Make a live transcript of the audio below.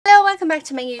back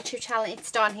to my YouTube channel.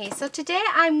 It's Dawn here. So today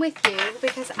I'm with you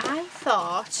because I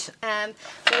thought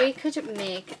we could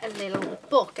make a little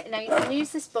book. Now you can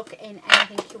use this book in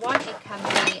anything you want. It can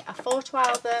be a photo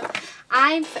album.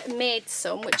 I've made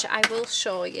some which I will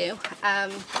show you.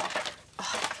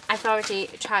 I've already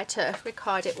tried to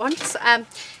record it once.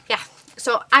 Yeah.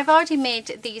 So I've already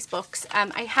made these books.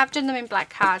 I have done them in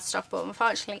black cardstock, but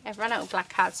unfortunately I've run out of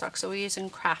black cardstock, so we're using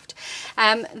craft.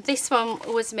 This one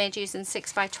was made using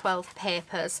 6x12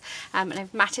 papers, and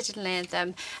I've matted and layered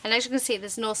them. And as you can see,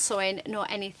 there's no sewing, no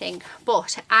anything.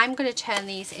 But I'm going to turn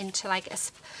these into like a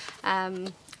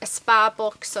spa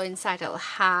book. So inside it'll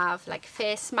have like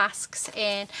face masks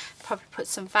in, probably put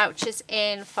some vouchers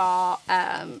in for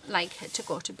like to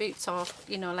go to Boots, or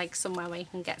you know, like somewhere where you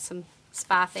can get some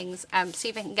spa things. See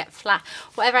if I can get flat,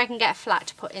 whatever I can get flat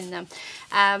to put in them.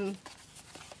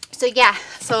 So yeah,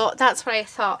 so that's what I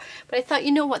thought. But I thought,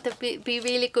 you know what, they'd be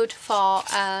really good for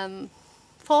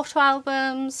photo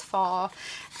albums, for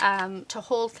to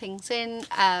hold things in,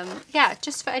 yeah,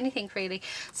 just for anything really.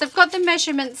 So I've got the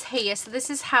measurements here, so this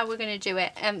is how we're going to do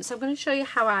it. So I'm going to show you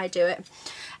how I do it.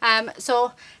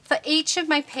 So for each of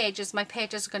my pages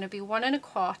are going to be 1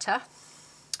 1/4.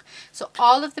 So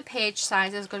all of the page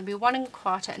size is going to be 1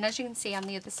 1/4, and as you can see on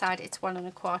the other side it's 1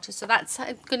 1/4. So that's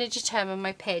going to determine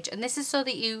my page, and this is so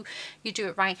that you do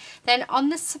it right. Then on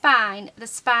the spine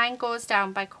goes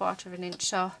down by 1/4 inch.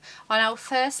 So on our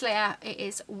first layer it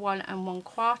is 1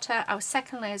 1/4, our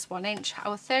second layer is 1 inch,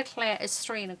 our third layer is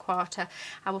 3 1/4,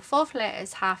 our fourth layer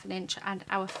is 1/2 inch, and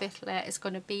our fifth layer is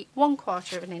going to be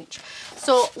 1/4 inch.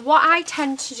 So what I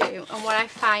tend to do and what I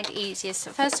find easiest,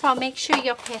 first of all, make sure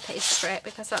your paper is straight,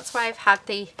 because that's why I've had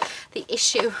the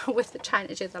issue with trying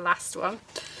to do the last one.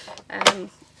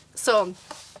 So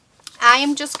I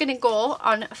am just going to go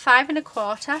on 5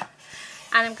 1/4,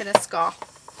 and I'm going to score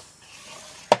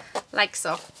like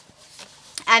so,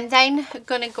 and then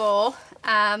going to go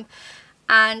and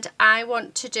I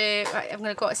want to do, I'm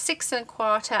going to go to 6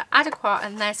 1/4, add a quarter,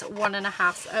 and there's 1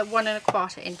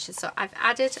 1/4 inches. So I've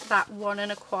added that 1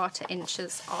 1/4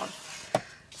 inches on.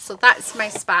 So that's my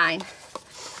spine.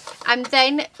 And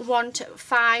then want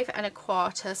 5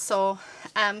 1/4. So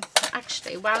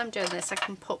actually, while I'm doing this, I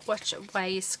can put where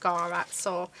you score at.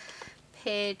 So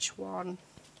page 1,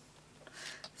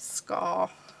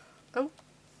 score. Oh,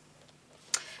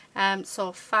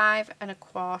 so 5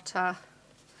 1/4,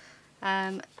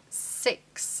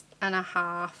 6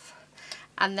 1/2,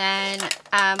 and then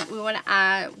we want to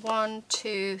add 1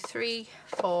 2 3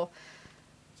 4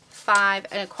 5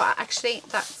 1/4. Actually,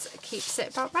 that keeps it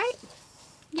about right.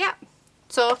 Yeah,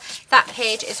 so that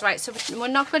page is right. So we're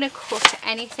not going to cut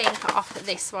anything off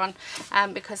this one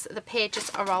because the pages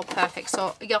are all perfect.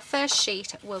 So your first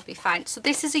sheet will be fine. So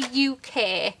this is a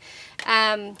UK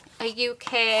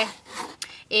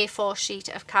A4 sheet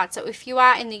of card. So if you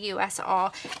are in the US,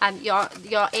 or your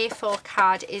A4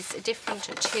 card is different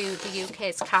to the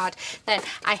UK's card, then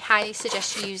I highly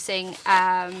suggest using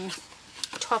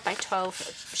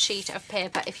 12x12 sheet of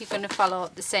paper if you're going to follow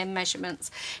the same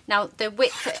measurements. Now the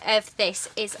width of this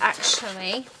is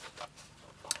actually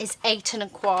 8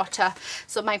 1/4,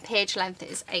 so my page length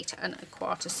is 8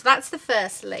 1/4. So that's the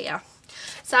first layer.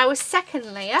 So our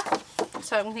second layer,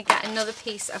 so I'm going to get another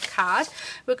piece of card.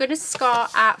 We're going to score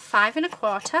at 5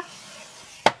 1/4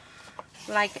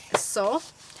 like so.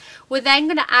 We're then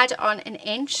going to add on 1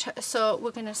 inch, so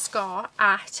we're going to score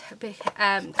at,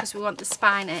 because we want the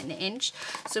spine at 1 inch,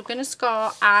 so we're going to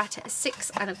score at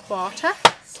 6 1/4,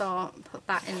 so put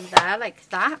that in there like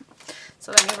that.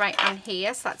 So let me write on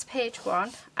here, so that's page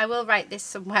 1. I will write this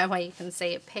somewhere where you can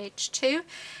see it. Page 2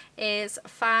 is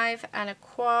 5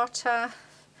 1/4,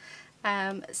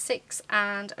 6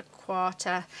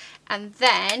 1/4, and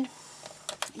then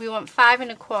we want 5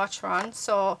 1/4 on,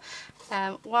 so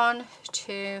 1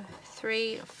 2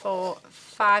 3 4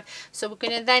 5. So we're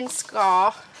going to then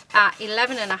score at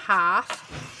 11 1/2,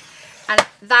 and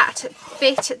that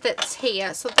bit that's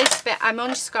here, so this bit I'm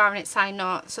only scoring it side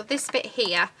north, so this bit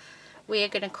here we are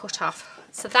going to cut off.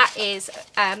 So that is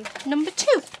number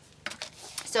 2.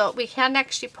 So we can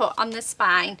actually put on the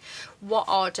spine what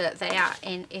order they are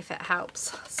in if it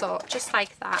helps. So just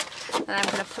like that, and I'm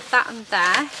going to put that on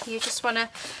there. You just want to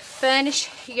burnish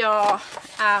your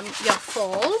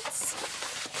folds,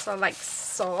 so like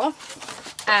so,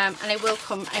 and I will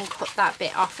come and cut that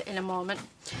bit off in a moment.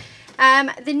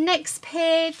 The next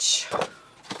page,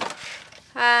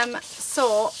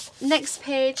 so next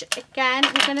page again,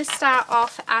 we're going to start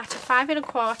off at 5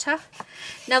 1/4.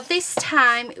 Now this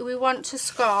time we want to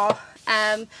score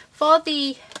for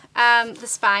the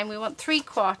spine, we want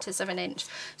 3/4 inch,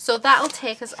 so that'll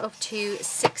take us up to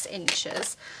 6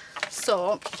 inches.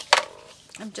 So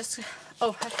I'm just,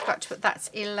 oh, I forgot to put, that's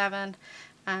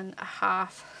 11.5.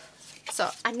 So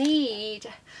I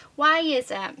need, why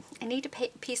is it, I need a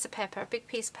piece of paper, a big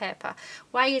piece of paper.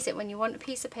 Why is it when you want a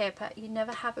piece of paper, you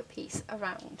never have a piece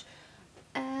around?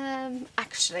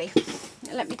 Actually,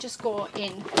 let me just go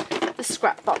in the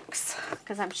scrap box,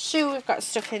 because I'm sure we've got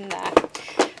stuff in there.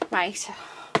 Right,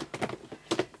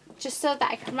 just so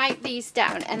that I can write these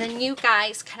down, and then you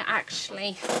guys can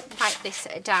actually write this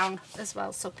down as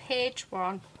well. So page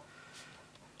 1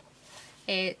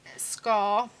 is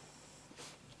score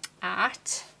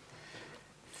at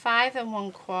 5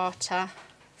 1/4,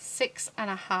 6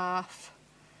 1/2,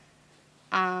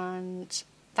 and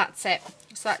that's it.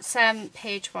 So that's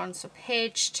page 1. So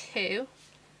page 2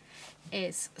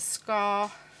 is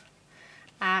score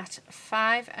at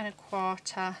 5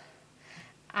 1/4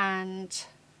 and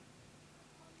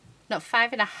no,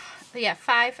 5 1/2, yeah,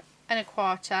 5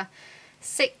 1/4,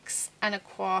 6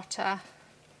 1/4,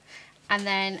 and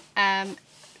then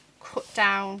cut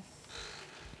down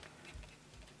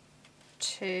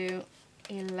to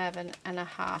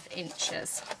 11.5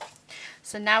 inches.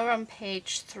 So now we're on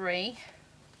page 3.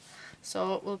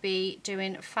 So we'll be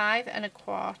doing 5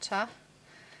 1/4,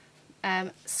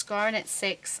 scoring at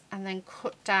 6, and then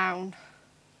cut down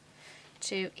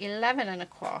to 11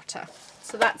 1/4.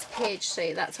 So that's page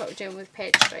 3. That's what we're doing with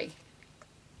page 3.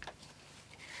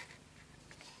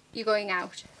 You're going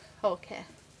out? Okay.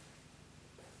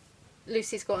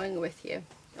 Lucy's going with you.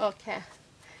 Okay.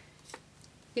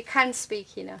 You can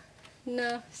speak, you know.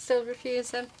 No, still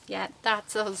refusing? Yeah,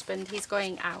 that's the husband. He's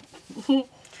going out.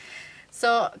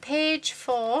 So page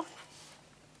 4,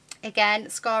 again,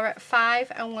 score at 5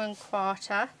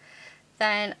 1/4,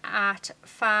 then at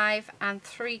 5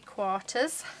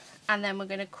 3/4, and then we're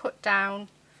going to cut down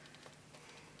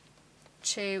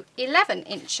to 11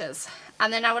 inches.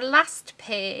 And then our last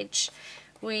page,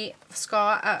 we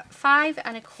score at 5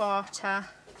 1/4,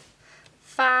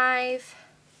 5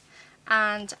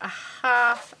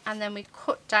 1/2, and then we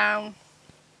cut down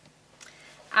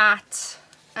at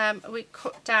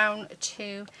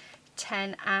to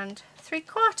 10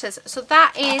 3/4. So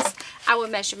that is our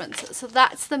measurements. So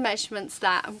that's the measurements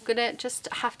that I'm gonna just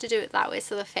have to do it that way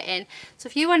so they fit in. So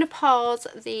if you want to pause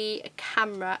the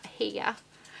camera here,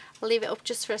 I'll leave it up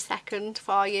just for a second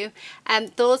for you.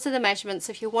 Those are the measurements.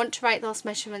 If you want to write those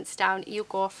measurements down, you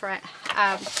go for it.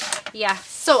 Yeah,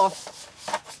 so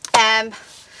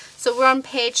we're on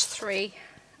page 3,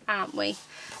 aren't we?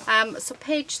 So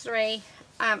page 3,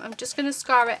 I'm just going to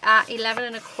score it at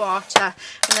 11 1/4,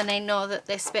 and then I know that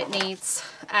this bit needs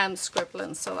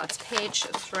scribbling, so that's page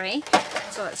 3.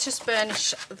 So let's just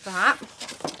burnish that,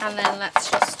 and then let's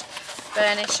just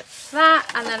burnish that,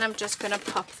 and then I'm just going to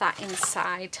pop that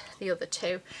inside the other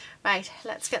two. Right,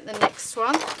 let's get the next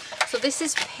one. So this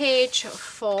is page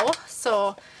 4.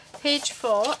 So page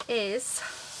 4 is,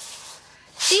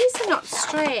 these are not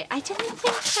straight. I didn't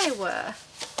think they were.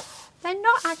 They're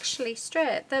not actually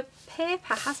straight. The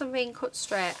paper hasn't been cut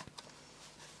straight.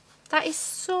 That is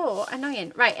so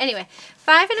annoying. Right, anyway,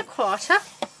 5 1/4.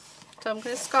 So I'm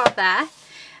going to score there.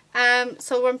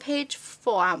 So we're on page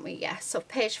 4, aren't we? Yeah, so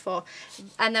page 4.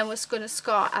 And then we're going to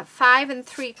score at 5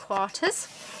 3/4,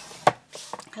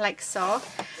 like so.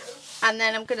 And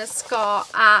then I'm going to score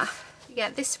at,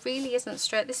 yeah, this really isn't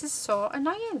straight. This is so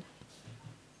annoying.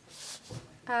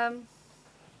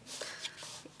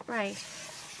 Right.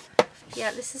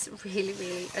 Yeah, this is really,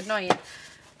 really annoying.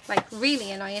 Like,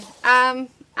 really annoying. And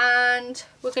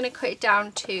we're going to cut it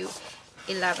down to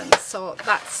 11. So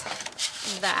that's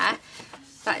there.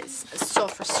 That is so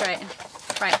frustrating.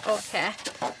 Right, okay.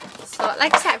 So,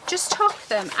 like I said, I've just took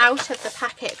them out of the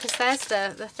packet because there's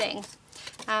the thing.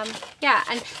 Yeah,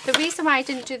 and the reason why I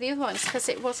didn't do the other one is because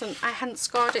it wasn't, I hadn't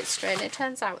scored it straight, and it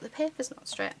turns out the paper's not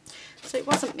straight. So it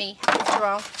wasn't me after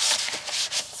all.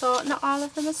 So not all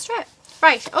of them are straight.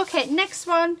 Right, okay, next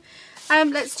one.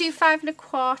 Let's do 5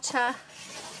 1/4,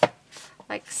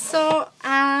 like so,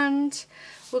 and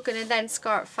we're going to then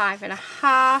score at 5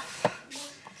 1/2,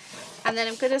 and then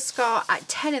I'm going to score at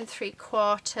 10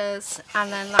 3/4,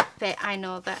 and then that bit I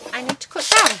know that I need to cut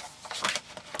down.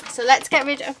 So let's get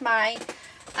rid of my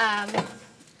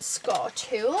score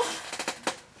tool.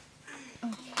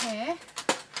 Okay.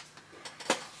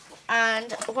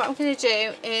 And what I'm going to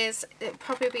do is, it'd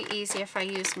probably be easier if I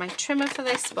used my trimmer for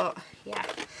this, but yeah,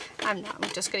 I'm not.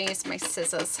 I'm just going to use my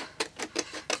scissors.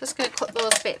 Just going to cut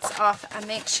those bits off and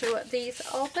make sure these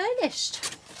are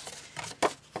burnished.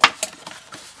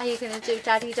 Are you going to do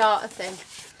daddy-daughter thing?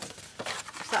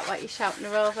 Is that what you're shouting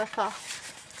her over for?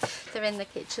 They're in the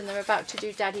kitchen, they're about to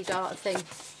do daddy-daughter thing,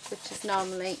 which is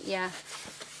normally, yeah.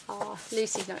 Oh,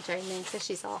 Lucy's not joining because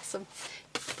she's awesome.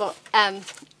 but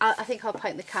I think I'll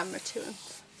point the camera to him.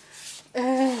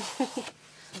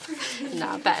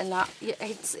 No, better not.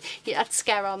 I'd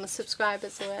scare all my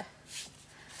subscribers away.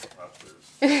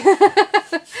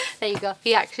 There you go.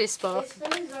 He actually spoke.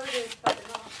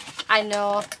 I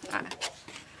know.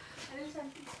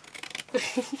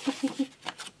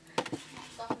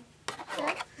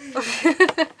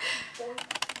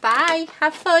 Bye.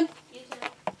 Have fun.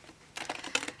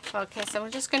 Okay, so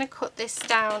I'm just going to cut this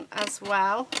down as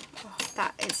well. Oh,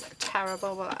 that is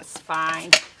terrible, but that's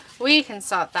fine. We can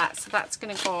sort that, so that's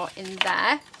going to go in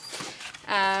there.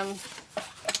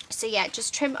 So yeah,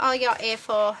 just trim all your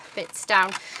A4 bits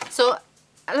down. So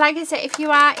like I said, if you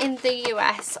are in the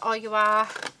US or you are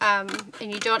and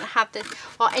you don't have this,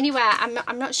 or anywhere,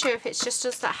 I'm not sure if it's just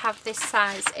us that have this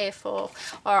size A4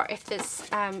 or if there's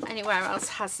anywhere else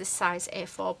has this size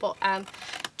A4, but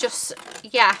just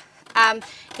yeah,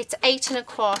 it's 8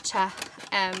 1/4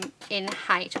 in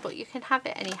height, but you can have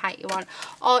it any height you want,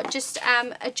 or just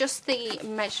adjust the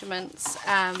measurements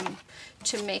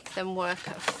to make them work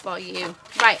for you.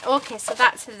 Right, okay, so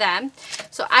that's them.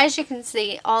 So as you can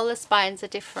see, all the spines are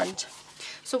different.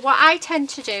 So what I tend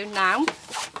to do now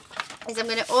is I'm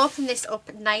going to open this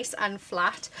up nice and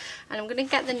flat, and I'm going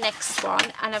to get the next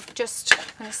one, and I'm going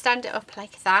to stand it up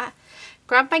like that,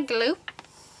 grab my glue,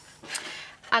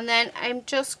 and then I'm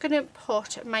just going to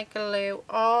put my glue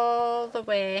all the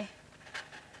way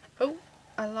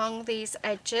along these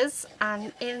edges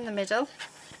and in the middle.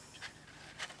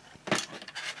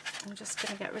 I'm just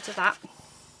going to get rid of that,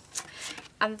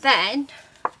 and then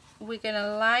we're going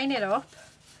to line it up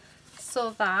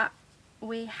so that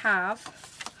we have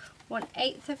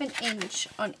 1/8 of an inch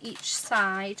on each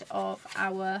side of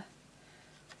our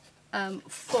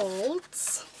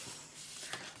folds,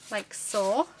 like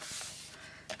so.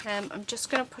 I'm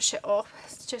just going to push it up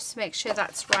just to make sure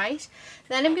that's right.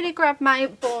 Then I'm going to grab my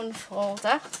bone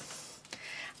folder,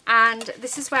 and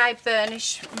this is where I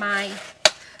burnish my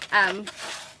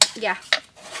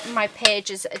my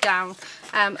pages down.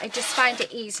 I just find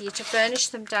it easier to burnish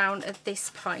them down at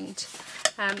this point,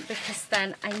 because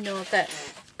then I know that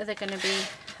they're going to be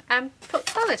put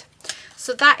solid.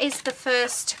 So that is the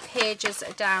first pages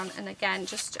down, and again,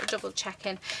 just double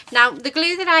checking. Now the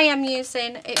glue that I am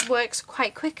using, it works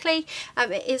quite quickly.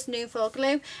 It is Nouveau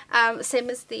glue, same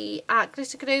as the art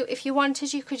glitter glue. If you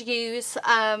wanted, you could use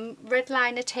red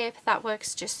liner tape, that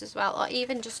works just as well, or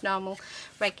even just normal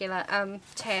regular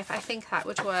tape. I think that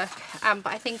would work, but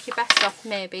I think you're best off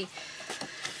maybe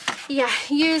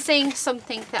using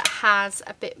something that has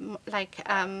a bit like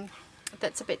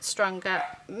that's a bit stronger.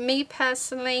 Me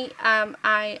personally,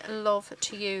 I love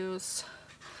to use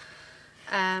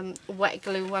wet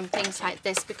glue on things like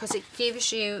this because it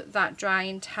gives you that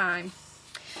drying time.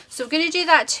 So we're going to do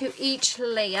that to each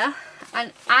layer,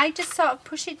 and I just sort of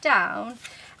push it down,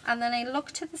 and then I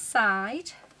look to the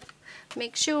side,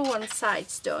 make sure one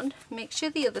side's done, make sure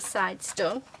the other side's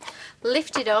done,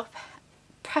 lift it up,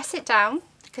 press it down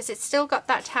because it's still got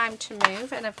that time to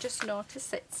move, and I've just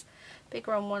noticed it's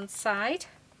bigger on one side.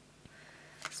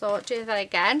 So do that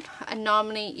again, and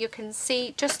normally you can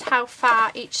see just how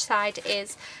far each side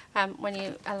is when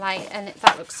you align, and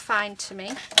that looks fine to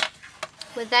me.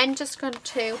 We're then just going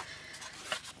to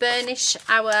burnish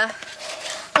our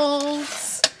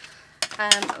folds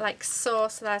like so.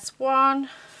 So that's one,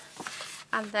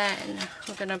 and then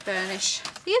we're going to burnish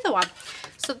the other one.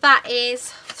 So that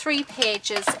is 3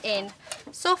 pages in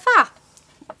so far.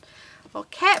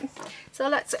 Okay, so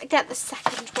let's get the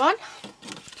second one.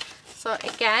 So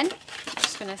again, I'm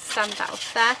just going to stand that up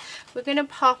there. We're going to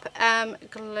pop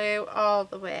glue all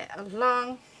the way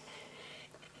along.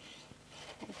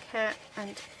 Okay,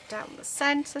 and down the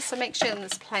centre, so make sure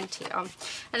there's plenty on.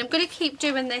 And I'm going to keep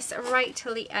doing this right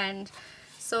till the end.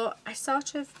 So I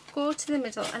sort of go to the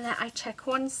middle, and then I check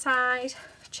one side,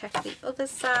 check the other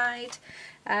side.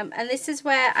 And this is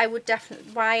where I would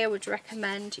why I would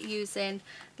recommend using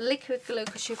liquid glue,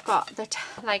 because you've got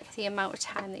the amount of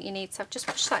time that you need. So I've just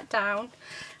pushed that down,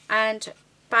 and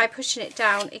by pushing it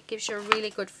down, it gives you a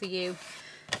really good view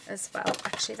as well.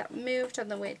 Actually, that moved on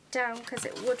the way down because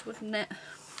it would, wouldn't it?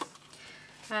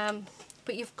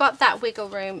 But you've got that wiggle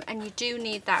room, and you do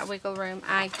need that wiggle room,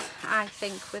 I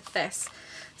think, with this.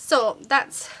 So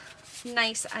that's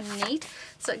nice and neat.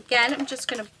 So again, I'm just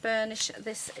going to burnish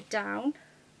this down.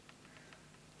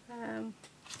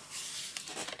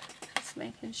 Just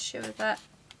making sure that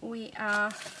we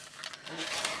are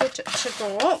good to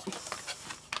go.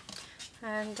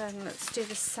 And let's do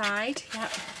the side. Yeah.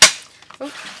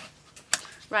 Oh.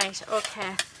 Right,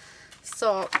 okay.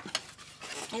 So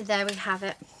there we have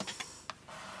it.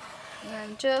 And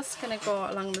I'm just going to go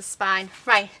along the spine.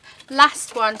 Right,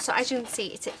 last one. So as you can see,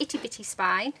 it's an itty bitty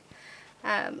spine.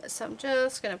 So I'm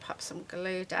just going to pop some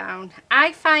glue down.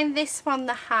 I find this one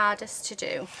the hardest to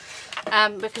do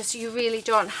because you really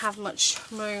don't have much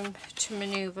room to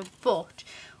maneuver, but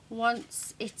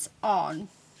once it's on,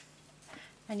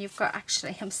 and you've got,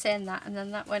 actually I'm saying that and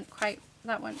then that went quite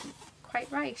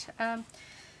right.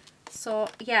 So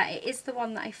yeah, it is the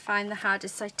one that I find the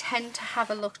hardest. I tend to have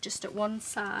a look just at one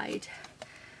side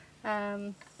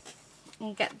and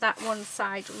get that one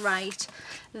side right.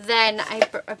 Then I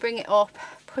bring it up,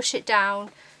 push it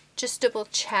down, just double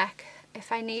check.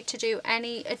 If I need to do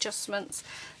any adjustments,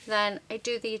 then I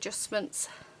do the adjustments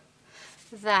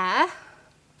there,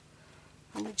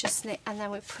 and we just knit, and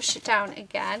then we push it down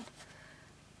again,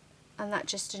 and that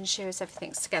just ensures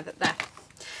everything's together there.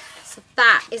 So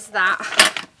that is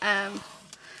that.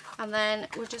 And then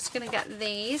we're just going to get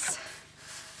these,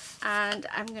 and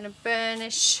I'm going to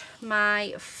burnish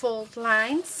my fold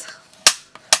lines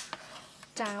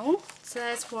down. So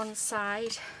there's one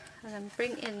side, and then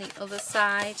bring in the other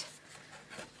side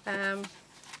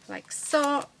like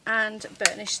so, and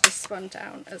burnish this one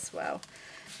down as well,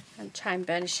 and try and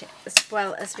burnish it as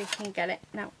well as we can get it.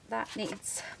 Now that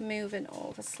needs moving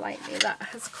over slightly. That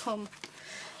has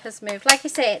moved. Like I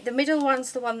say, the middle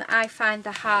one's the one that I find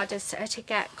the hardest to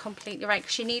get completely right,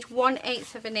 because you need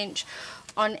 1/8 of an inch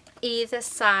on either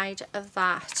side of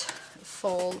that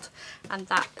fold, and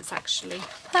that is actually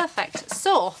perfect.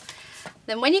 So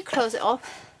then when you close it up,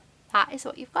 that is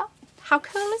what you've got. How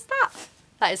cool is that?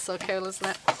 That is so cool, isn't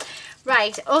it?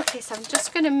 Right, okay, so I'm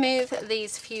just going to move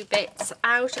these few bits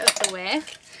out of the way,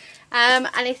 and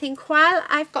I think while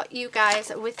I've got you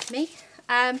guys with me,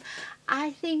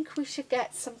 I think we should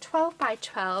get some 12 by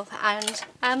 12 and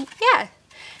yeah,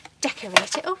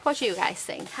 decorate it up. What do you guys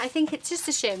think? I think it's just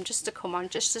a shame just to come on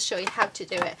just to show you how to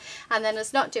do it and then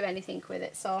us not do anything with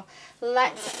it. So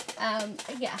let's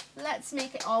yeah, let's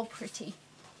make it all pretty.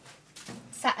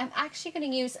 So I'm actually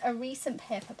going to use a recent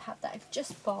paper pad that I've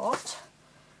just bought,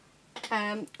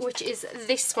 which is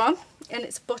this one, and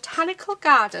it's Botanical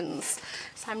Gardens.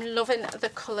 So I'm loving the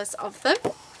colours of them.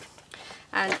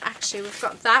 And actually we've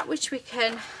got that which we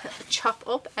can chop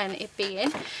up and it be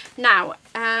in. Now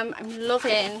I'm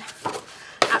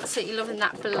absolutely loving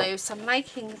that blue, so I'm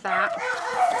liking that.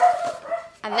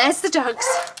 And there's the dogs.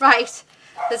 Right,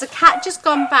 there's a cat just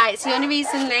gone by. It's the only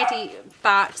reason Lady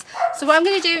barks. So what I'm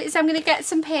going to do is I'm going to get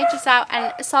some pages out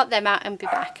and sort them out and be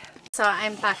back. So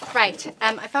I'm back. Right,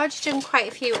 I've already done quite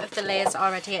a few of the layers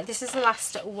already. This is the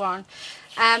last one.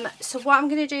 So what I'm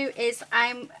going to do is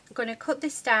I'm going to cut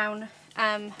this down,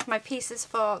 my pieces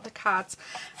for the cards.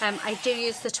 I do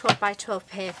use the 12 by 12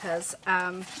 papers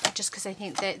just because I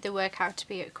think they work out to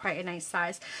be quite a nice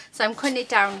size. So I'm cutting it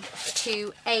down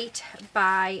to 8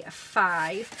 by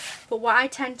 5, but what I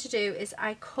tend to do is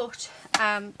I cut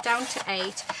down to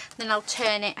 8, then I'll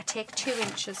turn it, I take 2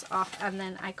 inches off, and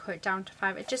then I cut it down to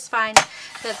 5. I just find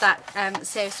that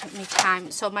saves me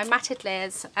time. So my matted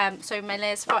layers, so my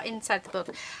layers for inside the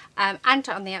book and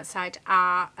on the outside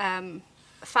are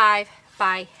 5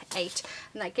 by 8,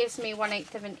 and that gives me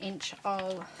 1/8 of an inch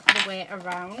all the way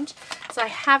around. So I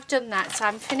have done that, so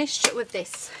I'm finished with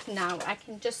this now. I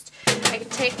can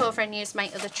take over and use my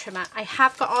other trimmer. I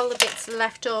have got all the bits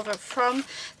left over from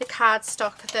the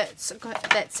cardstock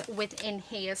that's within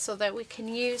here, so that we can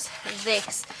use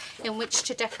this in which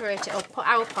to decorate it up, put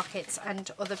our pockets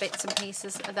and other bits and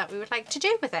pieces that we would like to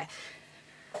do with it.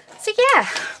 So yeah,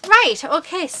 right,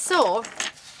 okay, so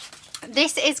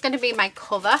this is going to be my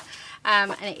cover,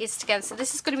 and it is together. So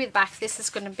this is going to be the back, this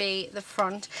is going to be the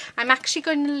front. I'm actually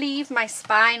going to leave my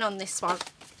spine on this one.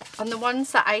 On the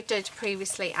ones that I did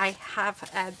previously, I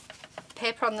have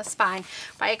paper on the spine,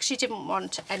 but I actually didn't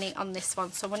want any on this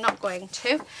one, so we're not going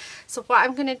to. So what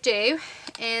I'm going to do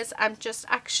is I'm just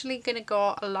actually going to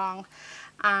go along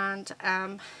and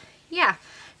yeah.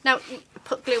 Now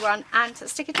put glue on and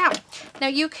stick it down. Now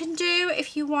you can do,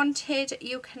 if you wanted,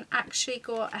 you can actually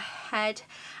go ahead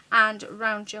and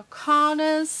round your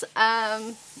corners.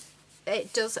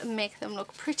 It does make them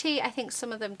look pretty. I think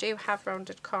some of them do have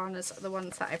rounded corners, the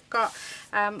ones that I've got.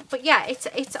 But yeah,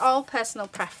 it's all personal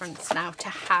preference now to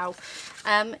how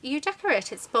you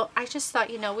decorate it. But I just thought,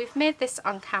 you know, we've made this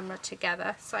on camera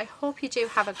together, so I hope you do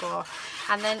have a go.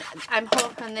 And then I'm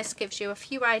hoping this gives you a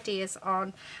few ideas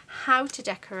on how to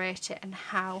decorate it and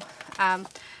how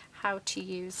to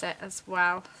use it as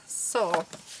well. So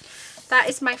that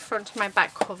is my front and my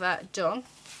back cover done.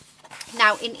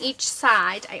 Now in each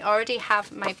side I already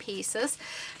have my pieces,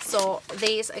 so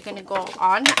these are going to go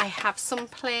on. I have some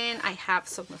plain, I have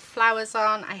some with flowers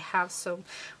on, I have some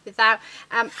without.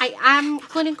 I am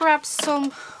going to grab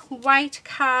some white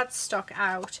cardstock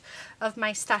out of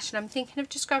my stash, and I'm thinking of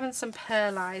just grabbing some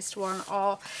pearlized one,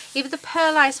 or either the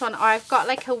pearlized one, or I've got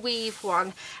like a weave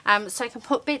one, so I can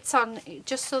put bits on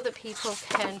just so that people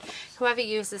can, whoever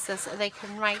uses this, they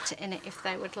can write in it if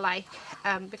they would like,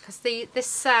 because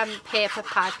this paper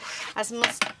pad, as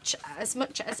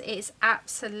much as it is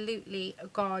absolutely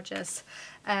gorgeous,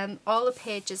 all the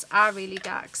pages are really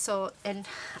dark, so, and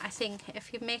I think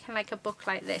if you're making like a book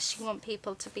like this, you want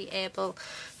people to be able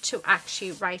to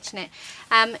actually write in it.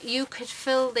 You could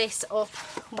fill this up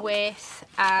with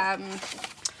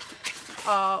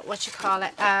or what you call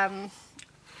it,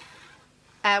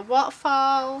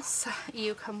 waterfalls.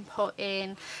 You can put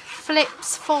in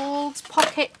flips, folds,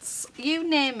 pockets, you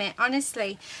name it.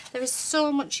 Honestly, there is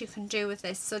so much you can do with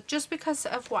this. So just because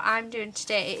of what I'm doing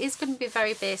today, it is going to be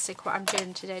very basic what I'm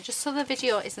doing today, just so the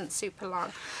video isn't super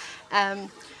long.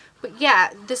 But yeah,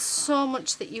 there's so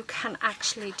much that you can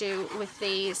actually do with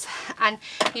these, and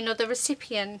you know, the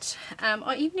recipient,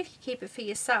 or even if you keep it for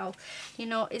yourself, you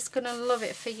know, is going to love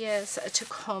it for years to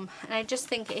come. And I just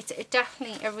think it's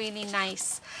definitely a really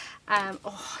nice,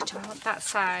 oh, do I want that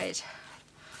side,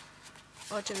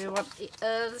 or do we want the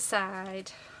other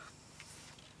side?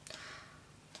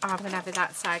 Oh, I'm going to have it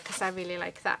that side because I really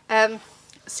like that.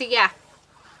 So yeah.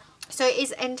 So it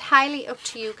is entirely up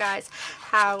to you guys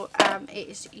how it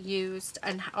is used,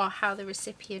 and or how the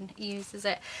recipient uses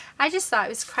it. I just thought it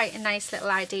was quite a nice little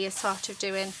idea, sort of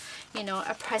doing, you know,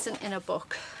 a present in a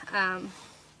book.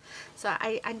 So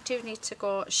I do need to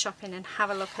go shopping and have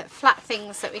a look at flat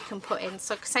things that we can put in.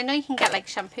 So because I know you can get like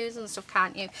shampoos and stuff,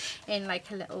 can't you, in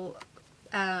like a little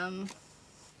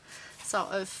sort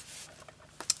of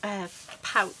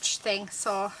pouch thing.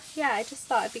 So yeah, I just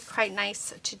thought it'd be quite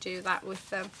nice to do that with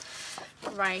them.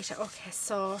 Right, okay,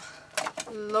 so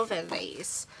loving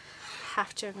these,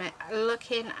 have to admit,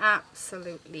 looking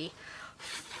absolutely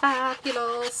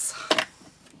fabulous.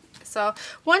 So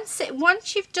once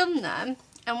you've done them,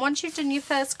 and once you've done your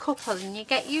first couple and you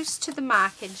get used to the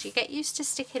markings, you get used to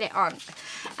sticking it on,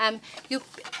 you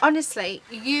honestly,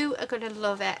 you are going to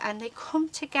love it, and they come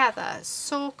together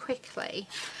so quickly.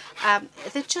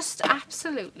 They're just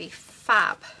absolutely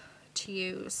fab to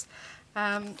use,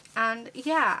 and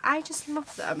yeah, I just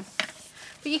love them.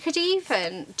 But you could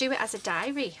even do it as a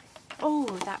diary. Oh,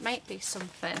 that might be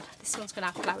something. This one's going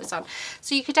to have flowers on,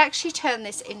 so you could actually turn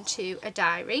this into a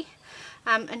diary.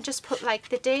 And just put like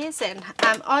the days in.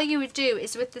 All you would do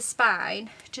is with the spine,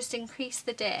 just increase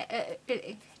the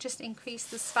increase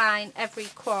the spine every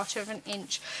 1/4 of an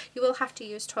inch. You will have to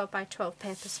use 12 by 12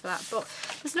 papers for that, but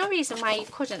there's no reason why you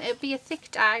couldn't. It would be a thick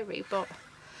diary, but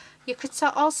you could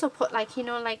also put like, you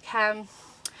know, like a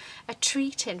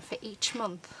treat in for each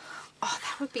month. Oh,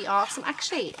 that would be awesome.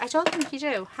 Actually, I don't think you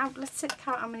do. Let's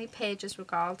count how many pages we've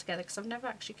got all together, because I've never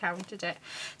actually counted it.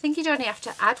 I think you'd only have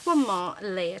to add one more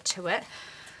layer to it.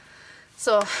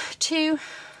 So 2,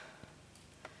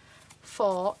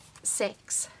 4,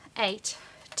 6, 8,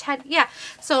 10. Yeah,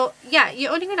 so yeah,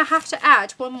 you're only going to have to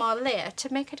add one more layer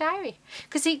to make a diary,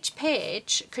 because each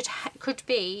page could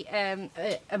be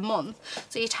a month.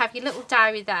 So you'd have your little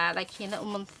diary there, like your little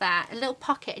month there, a little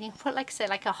pocket, and you can put, like, say,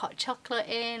 like a hot chocolate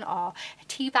in, or a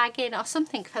tea bag in, or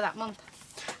something for that month.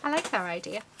 I like that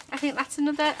idea. I think that's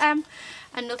another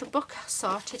another book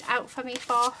sorted out for me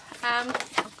for I'm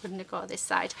gonna go this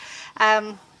side,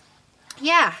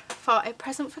 yeah, for a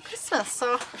present for Christmas.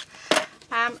 So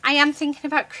I am thinking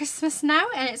about Christmas now,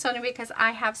 and it's only because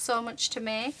I have so much to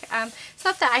make. It's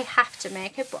not that I have to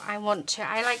make it, but I want to.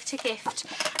 I like to gift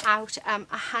out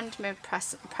a handmade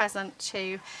present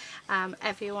to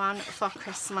everyone for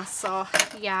Christmas. So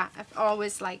yeah, I've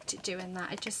always liked doing that.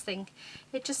 I just think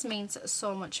it just means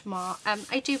so much more.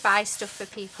 I do buy stuff for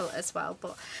people as well,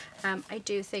 but I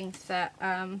do think that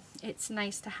it's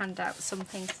nice to hand out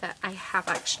something that I have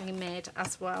actually made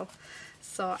as well.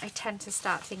 So I tend to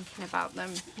start thinking about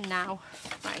them now.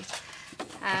 Right,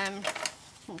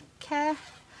 okay,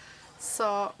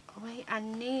 so we are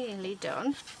nearly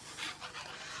done.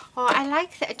 Oh, I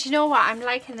like that. Do you know what? I'm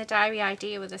liking the diary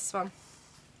idea with this one.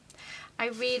 I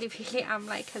really, really am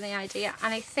liking the idea.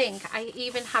 And I think I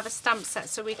even have a stamp set,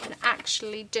 so we can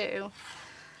actually do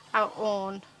our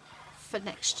own for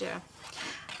next year.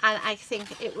 And I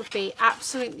think it would be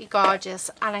absolutely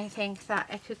gorgeous, and I think that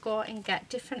I could go and get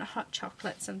different hot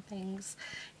chocolates and things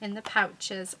in the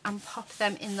pouches and pop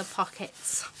them in the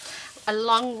pockets,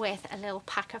 along with a little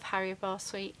pack of Haribo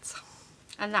sweets.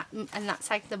 And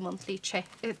that's like the monthly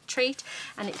treat,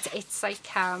 and it's like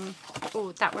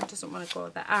oh, that one doesn't want to go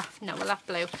there. Ah, no, we'll have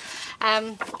blue.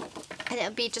 And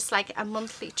it'll be just like a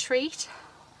monthly treat.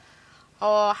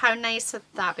 Oh, how nice would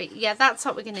that be? Yeah, that's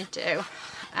what we're gonna do.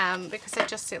 because I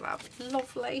just think that would be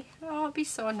lovely. Oh, it'd be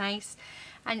so nice.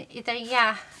 And then,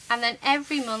 yeah, and then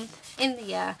every month in the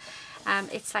year,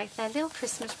 it's like their little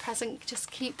Christmas present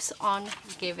just keeps on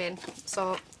giving.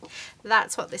 So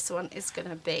that's what this one is going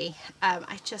to be.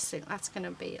 I just think that's going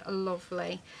to be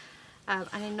lovely. And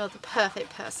I know the perfect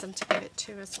person to give it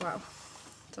to as well.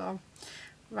 So,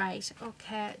 right,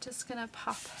 okay, just going to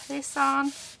pop this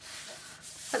on.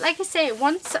 But like I say,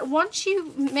 once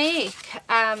you make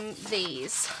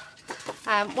these,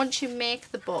 once you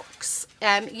make the books,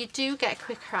 you do get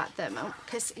quicker at them,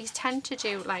 because you tend to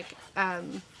do like,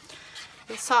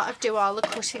 you'll sort of do all the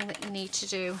cutting that you need to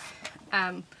do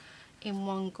in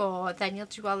one go. Then you'll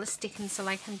do all the sticking. So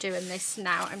like I'm doing this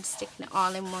now, I'm sticking it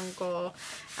all in one go.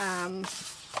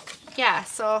 Yeah,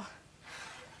 so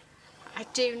I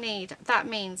do need, that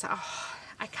means, oh,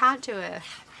 I can't do a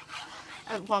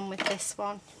one with this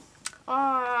one.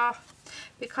 Oh,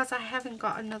 because I haven't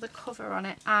got another cover on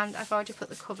it, and I've already put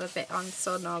the cover bit on,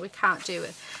 so no, we can't do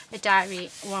a diary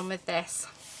one with this,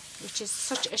 which is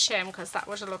such a shame because that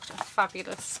would have looked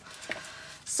fabulous.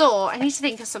 So I need to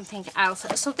think of something else.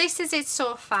 So this is it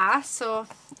so far. So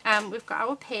we've got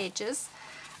our pages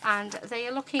and they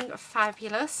are looking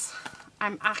fabulous.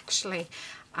 I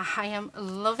am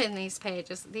loving these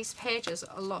pages. These pages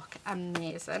look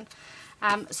amazing.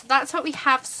 So that's what we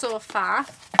have so far.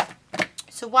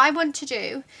 So what I want to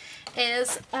do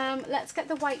is, let's get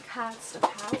the white cardstock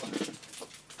out.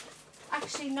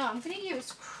 Actually, no, I'm going to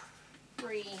use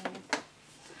cream.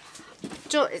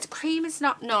 Cream is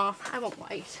not, no, I want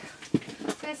white. I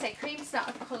was going to say, cream is not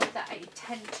a colour that I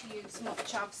tend to use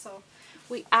much of, so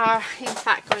we are in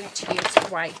fact going to use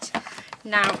white.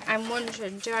 Now, I'm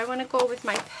wondering, do I want to go with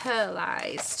my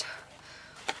pearlised?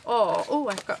 Or, oh,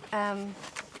 I've got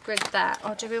grid there.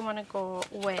 Or do we want to go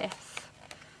with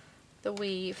the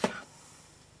weave?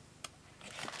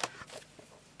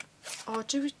 Or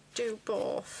do we do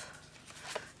both?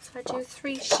 So I do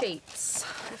 3 sheets.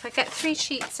 If I get 3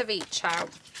 sheets of each out,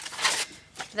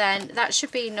 then that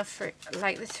should be enough for,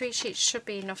 like, the 3 sheets should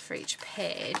be enough for each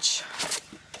page.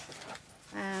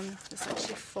 There's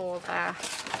actually 4 there.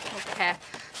 Okay,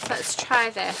 so let's try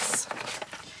this.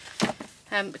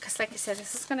 Because like I said,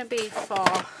 this is going to be for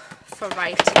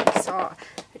writing, so I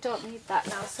don't need that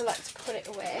now, so let's put it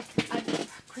away. And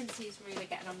Quincy's really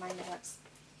getting on my nerves.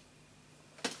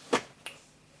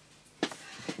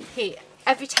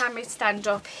 Every time I stand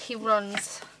up, he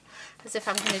runs as if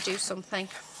I'm going to do something.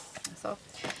 So,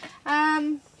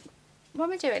 what am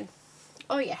I doing?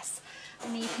 Oh yes,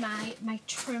 I need my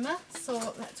trimmer,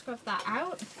 so let's grab that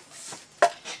out.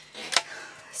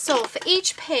 So for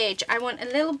each page, I want a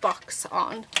little box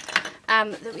on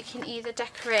that we can either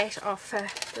decorate or for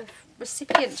the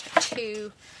recipient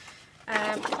to,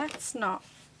 that's not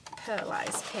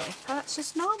pearlised paper, that's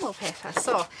just normal paper.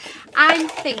 So I'm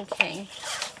thinking,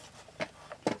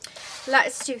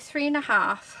 let's do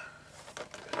 3.5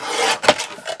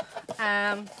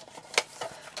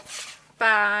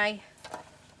 by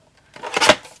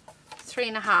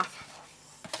 3.5.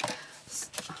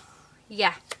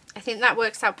 Yeah, I think that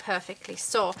works out perfectly.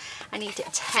 So I need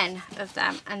 10 of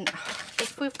them, and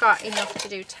if we've got enough to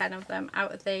do 10 of them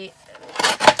out of the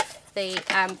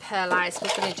pearlised,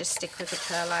 we're going to just stick with the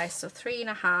pearlised. So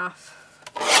 3.5,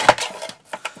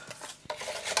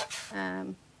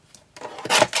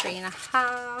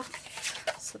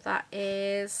 3.5, so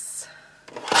that's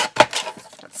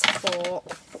 4.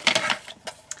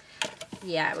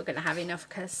 Yeah, we're going to have enough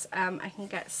because I can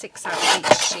get 6 out of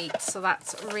each sheet, so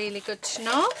that's really good to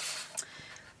know.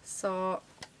 So,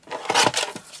 and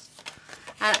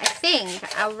I think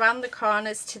I'll round the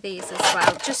corners to these as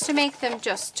well, just to make them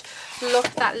just look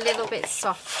that little bit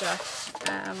softer.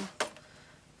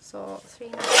 So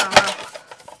 3.5,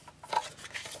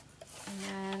 and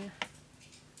then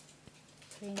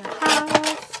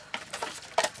 3.5.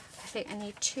 I think I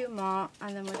need 2 more,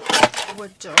 and then we're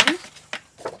done.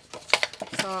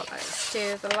 So let's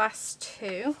do the last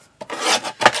 2,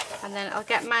 and then I'll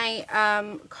get my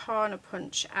corner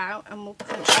punch out and we'll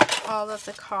punch all of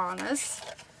the corners.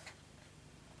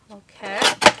 Okay,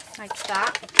 like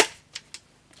that.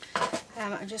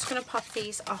 I'm just going to pop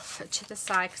these off to the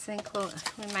side because I think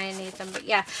we may need them. But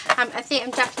yeah, I think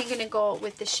I'm definitely going to go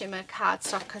with the shimmer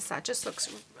cardstock because that just looks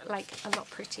like a lot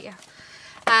prettier.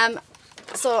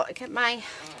 So I get my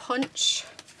punch.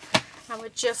 And we're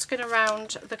just going to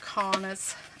round the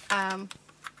corners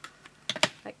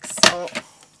like so.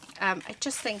 I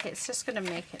just think it's just going to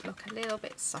make it look a little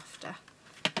bit softer.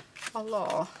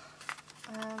 Although,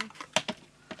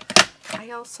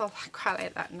 I also quite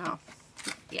like that now.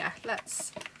 Yeah,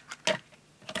 let's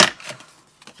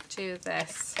do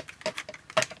this.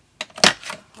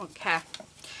 Okay,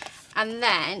 and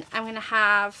then I'm going to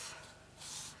have,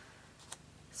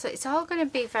 so it's all going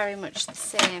to be very much the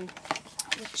same,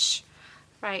 which,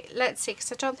 right, let's see,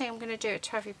 because I don't think I'm going to do it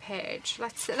to every page.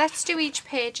 Let's do each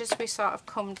page as we sort of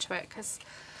come to it, because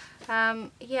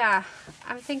yeah,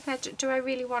 I'm thinking, do I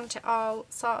really want it all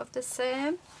sort of the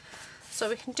same? So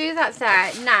we can do that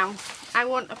there. Now I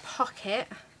want a pocket,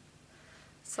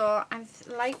 so I'm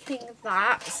liking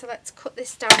that, so let's cut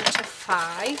this down to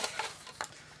 5.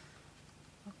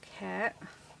 Okay,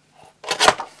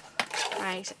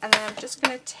 right, and then I'm just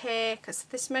going to take, so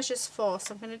this measures 4,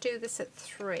 so I'm going to do this at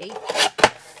 3.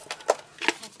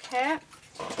 Okay,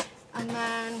 and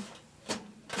then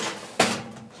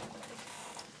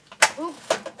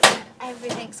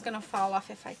everything's going to fall off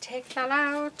if I take that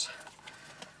out.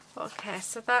 Okay,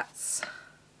 so that's,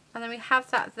 and then we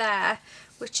have that there,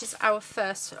 which is our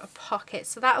first pocket.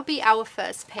 So that'll be our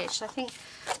first page. So I think,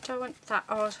 do I want that,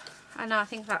 or I know, I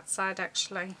think that side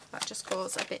actually, that just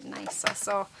goes a bit nicer.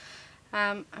 So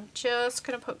I'm just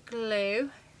going to put glue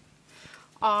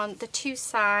on the 2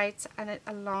 sides and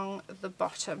along the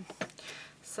bottom.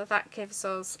 So that gives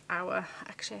us our,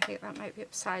 actually I think that might be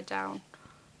upside down.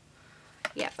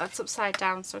 Yeah, that's upside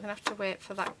down, so we're going to have to wait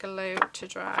for that glue to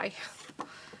dry.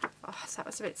 Oh, so that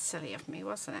was a bit silly of me,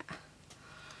 wasn't it?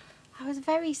 That was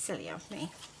very silly of me.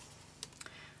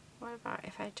 What about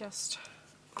if I just,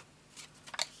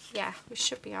 yeah, we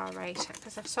should be alright,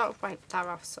 because I've sort of wiped that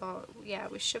off, so yeah,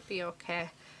 we should be okay.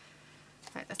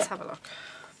 Right, let's have a look.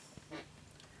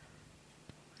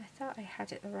 I thought I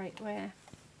had it the right way.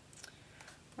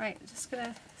 Right, I'm just going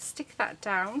to stick that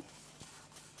down.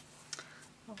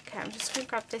 Okay, I'm just going to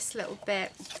grab this little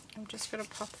bit. I'm just going to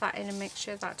pop that in and make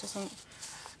sure that doesn't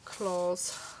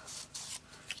close.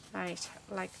 Right,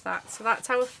 like that. So that's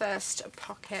our first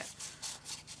pocket.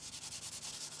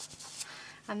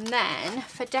 And then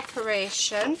for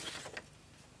decoration,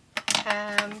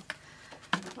 I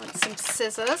want some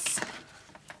scissors.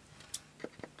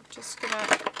 I'm just going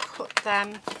to cut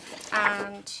them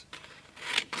and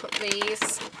cut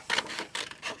these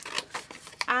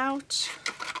out.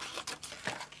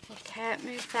 Okay,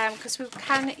 move them, because we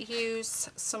can use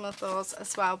some of those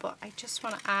as well, but I just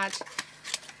want to add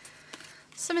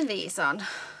some of these on,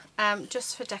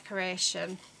 just for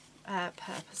decoration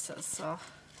purposes. So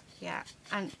yeah,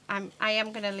 and I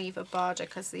am going to leave a border,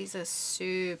 because these are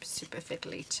super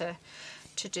fiddly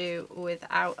to do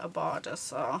without a border.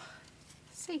 So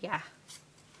yeah.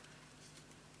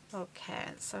 Okay,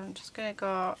 so I'm just going to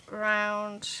go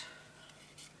round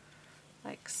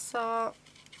like so,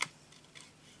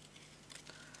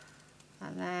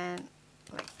 and then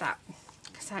like that,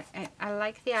 because I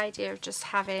like the idea of just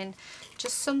having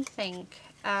just something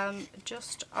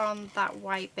just on that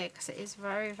white bit, because it is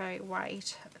very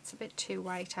white. It's a bit too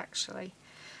white actually,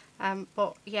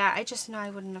 but yeah, I just know I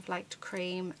wouldn't have liked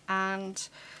cream, and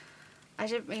I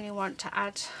didn't really want to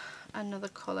add another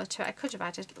colour to it. I could have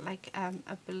added like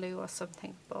a blue or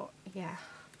something, but yeah.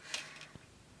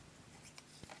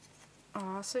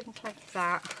 Oh, something like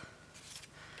that.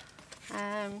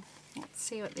 Let's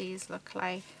see what these look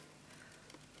like.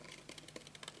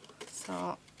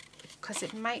 So, because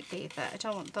it might be that I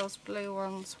don't want those blue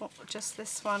ones, just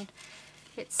this one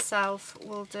itself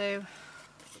will do.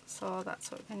 So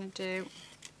that's what we're going to do.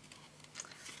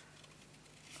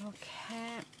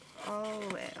 Okay, all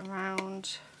the way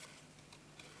around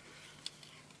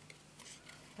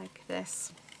like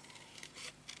this.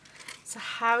 So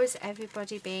how has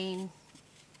everybody been?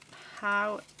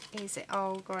 How is it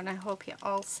all going? I hope you're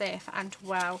all safe and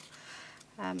well.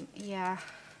 Yeah,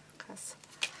 because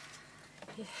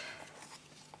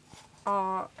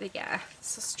yeah,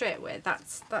 so straight away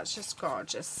that's just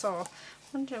gorgeous. So I'm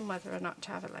wondering whether or not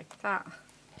to have it like that.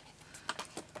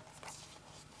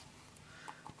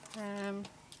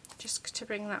 Just to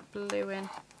bring that blue in.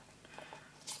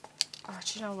 Oh,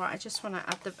 do you know what? I just want to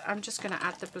add the, I'm just going to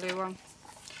add the blue on.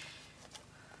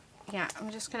 Yeah,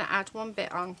 I'm just going to add one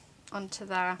bit onto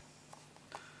there.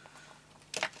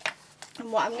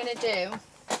 And what I'm going to do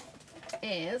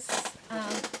is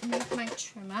move my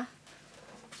trimmer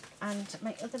and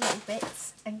my other little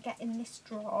bits and get in this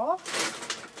drawer.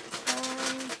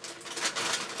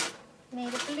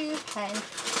 Need a blue pen.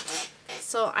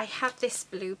 So I have this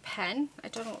blue pen. I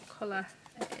don't know what colour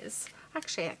it is.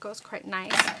 Actually, it goes quite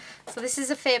nice. So this is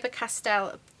a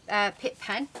Faber-Castell Pitt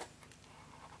pen.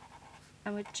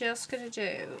 And we're just going to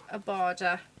do a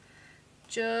border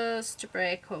just to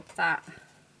break up that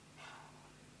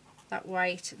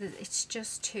white. It's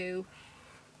just too,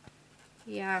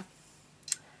 yeah,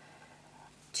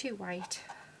 too white.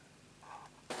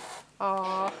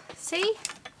 Oh, see?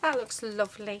 That looks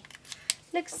lovely.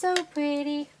 Looks so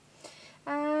pretty.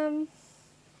 Do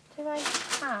I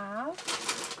have...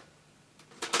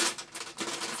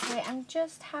 Wait, I'm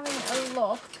just having a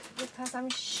look because I'm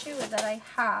sure that I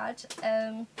had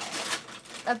a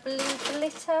blue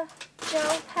glitter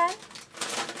gel pen.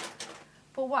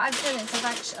 But what I've done is I've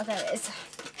actually... Oh, there it is.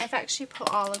 I've actually put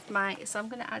all of my... So I'm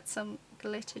going to add some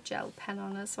glitter gel pen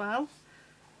on as well.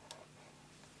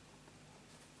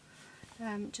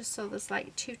 Just so there's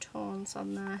like 2 tones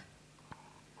on there.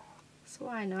 So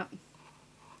why not?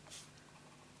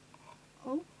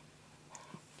 Oh,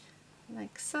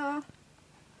 like so.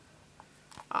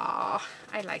 Oh,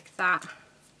 I like that.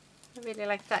 I really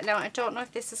like that. Now I don't know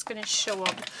if this is going to show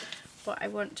up, but I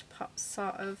want to pop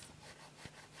sort of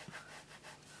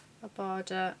a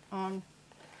border on,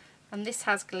 and this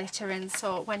has glitter in,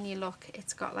 so when you look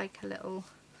it's got like a little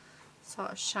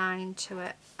sort of shine to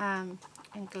it and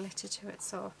glitter to it,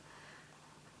 so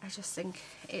I just think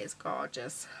it is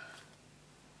gorgeous.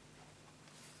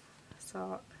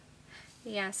 So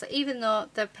yeah, so even though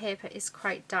the paper is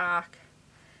quite dark,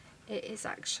 it is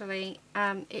actually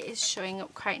it is showing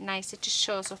up quite nice. It just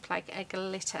shows up like a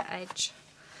glitter edge,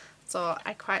 so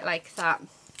I quite like that.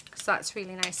 So that's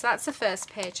really nice. So that's the first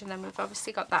page, and then we've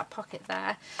obviously got that pocket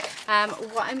there.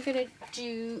 What I'm going to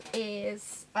do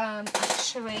is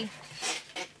actually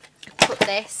put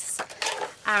this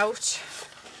out.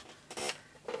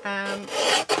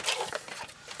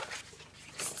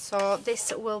 So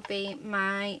this will be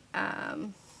my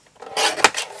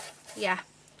yeah,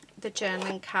 the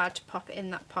journaling card to pop in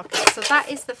that pocket. So that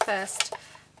is the first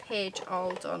page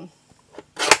all done.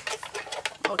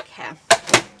 Okay,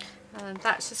 and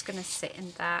that's just going to sit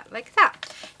in there like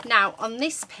that. Now on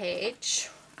this page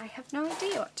I have no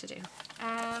idea what to do.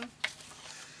 I'm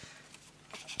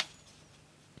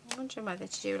wondering whether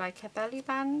to do like a belly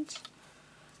band,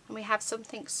 and we have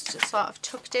something sort of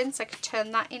tucked in, so I could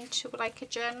turn that into like a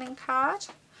journaling card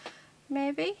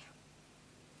maybe.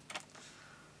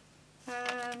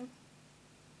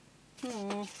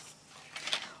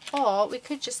 Or we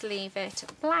could just leave it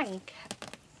blank.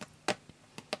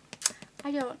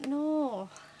 I don't know.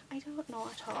 I don't know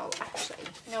at all actually.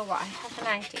 You know what, I have an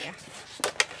idea.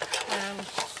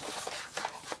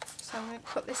 So I'm going to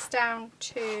put this down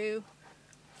to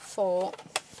 4.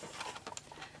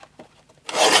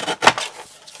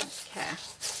 Okay.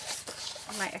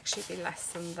 It might actually be less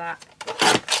than that.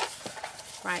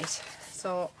 Right,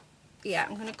 so yeah,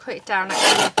 I'm going to cut it down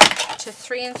actually to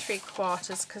 3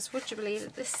 3/4, because would you believe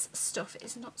that this stuff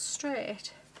is not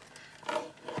straight?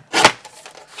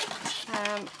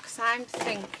 Because I'm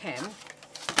thinking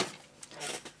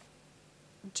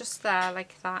just there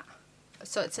like that,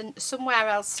 so it's somewhere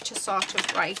else to sort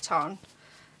of write on,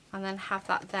 and then have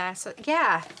that there. So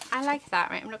yeah, I like that.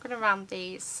 Right, I'm not going to round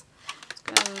these, I'm just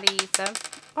going to leave them.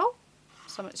 Oh,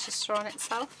 so much just thrown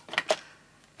itself.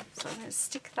 So I'm going to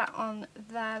stick that on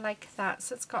there like that.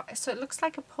 So it's got, so it looks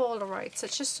like a Polaroid. So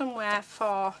it's just somewhere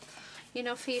for, you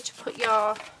know, for you to put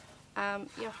your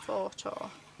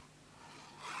photo.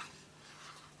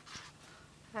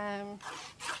 I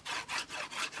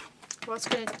was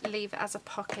going to leave it as a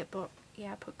pocket, but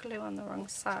yeah, I put glue on the wrong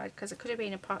side, because it could have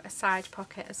been a side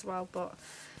pocket as well, but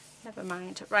never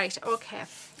mind. Right, okay,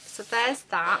 so there's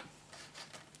that.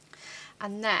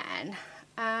 And then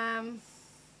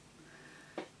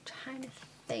trying to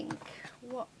think,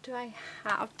 what do I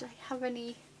have? Do I have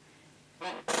any?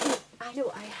 I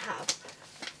know I have.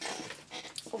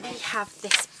 We have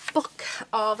this book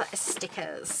of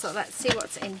stickers, so let's see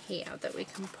what's in here that we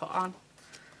can put on.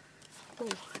 Oh,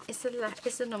 is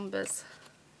the numbers?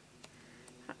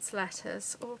 That's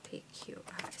letters. O P Q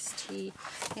R S T.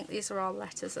 I think these are all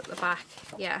letters at the back.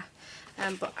 Yeah,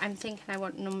 but I'm thinking I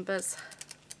want numbers.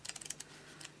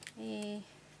 A,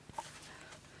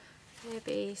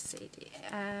 B, C, D.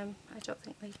 I don't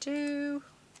think they do.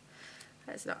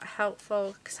 That's not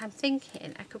helpful, because I'm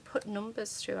thinking I could put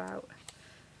numbers throughout.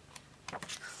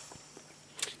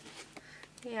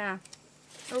 Yeah.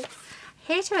 Oh, I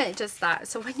hate when it does that.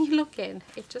 So when you look in,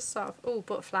 it just sort of, oh,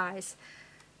 butterflies.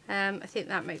 I think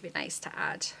that might be nice to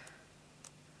add.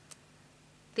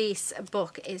 This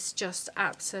book is just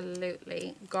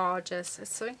absolutely gorgeous.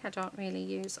 It's something I don't really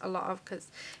use a lot of, because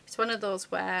it's one of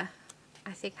those where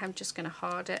I think I'm just going to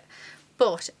hoard it.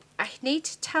 But I need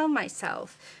to tell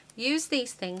myself, use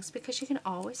these things because you can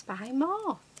always buy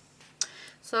more.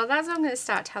 So that's what I'm going to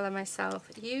start telling myself.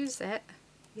 Use it.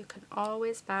 You can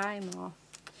always buy more.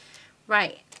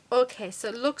 Right. Okay. So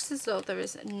it looks as though there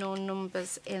is no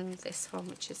numbers in this one,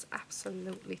 which is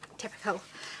absolutely typical.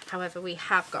 However, we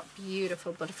have got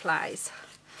beautiful butterflies.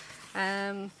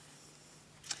 I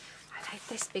like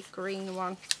this big green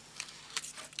one.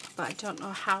 but I don't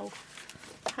know how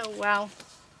well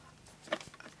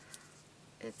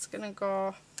it's gonna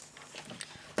go.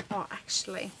 Oh,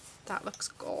 actually that looks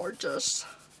gorgeous.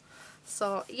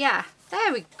 So yeah,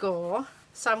 there we go.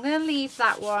 So I'm going to leave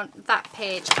that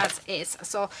page as is.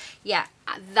 So yeah,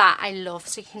 that I love.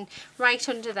 So you can write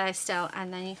under there still,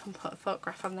 and then you can put a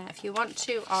photograph on there if you want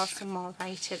to, or some more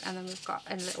writing. And then we've got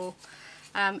a little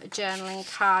journaling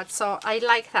card. So I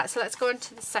like that. So let's go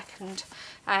into the second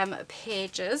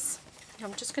pages.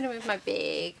 I'm just going to move my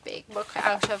big book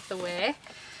out of the way.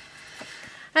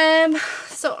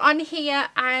 So on here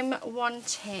I'm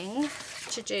wanting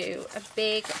to do a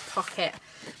big pocket,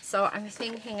 so I'm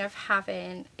thinking of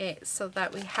having it so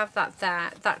that we have that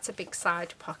there. That's a big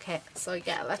side pocket, so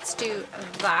yeah, let's do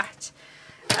that.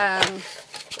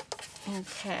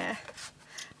 Okay,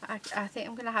 I think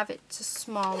I'm gonna have it to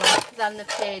smaller than the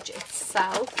page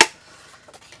itself.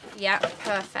 Yeah,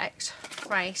 perfect.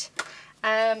 Right,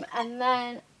 and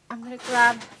then I'm going to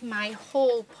grab my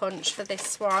hole punch for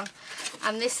this one,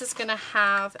 and this is going to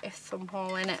have a thumb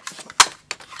hole in it.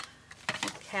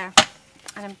 Okay,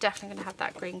 and I'm definitely going to have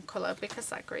that green colour because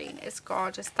that green is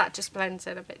gorgeous. That just blends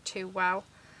in a bit too well.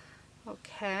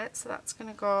 Okay, so that's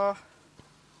going to go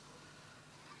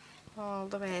all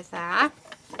the way there.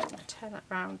 Turn it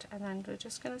round, and then we're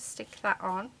just going to stick that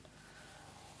on.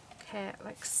 Okay,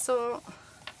 like so.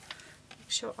 Make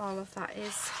sure all of that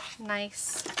is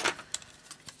nice.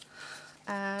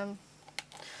 I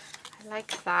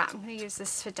like that. I'm going to use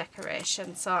this for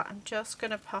decoration, so I'm just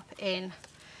going to pop in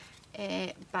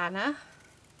a banner.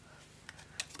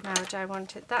 Now, do I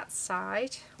want it that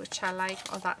side, which I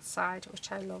like, or that side, which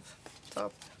I love?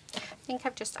 So I think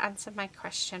I've just answered my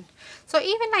question. So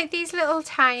even like these little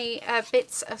tiny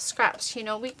bits of scraps, you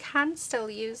know, we can still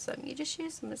use them. You just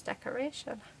use them as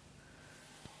decoration.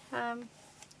 So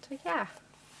yeah,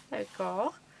 there we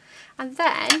go. And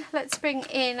then let's bring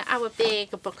in our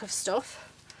big book of stuff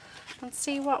and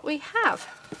see what we have.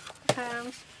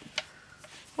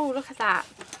 Oh, look at that.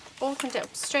 Opened it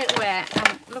up straight away,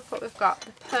 and look what we've got.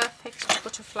 The perfect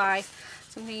butterfly.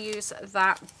 So I'm going to use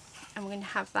that, and we're going to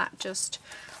have that just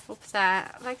up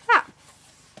there like that.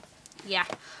 Yeah,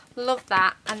 love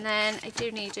that. And then I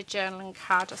do need a journaling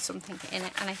card or something in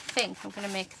it, and I think I'm going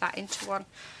to make that into one.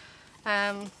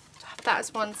 That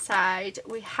is one side.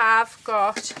 We have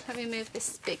got, let me move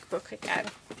this big book again.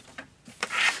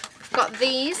 We've got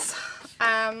these.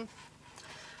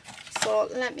 So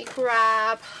let me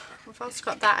grab, I've also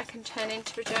got that I can turn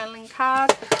into a journaling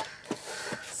card.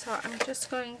 So I'm just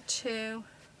going to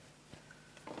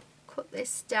cut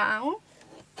this down.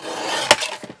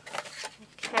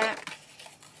 Okay.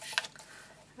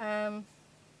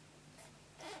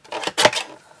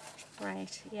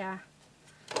 Right, yeah.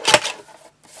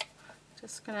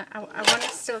 Just gonna, I want to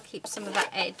still keep some of that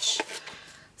edge.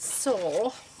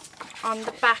 So on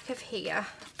the back of here,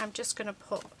 I'm just gonna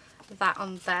put that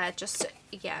on there. Just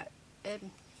yeah, but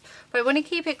I want to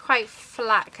keep it quite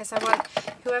flat because I want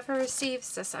whoever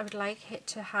receives this, I would like it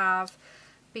to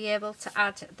be able to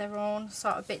add their own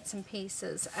sort of bits and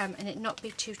pieces, and it not be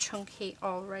too chunky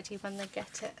already when they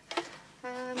get it.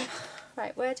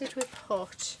 Right, where did we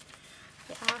put?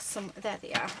 There are some. There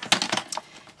they are.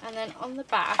 And then on the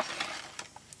back,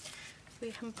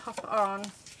 we can pop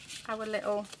on our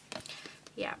little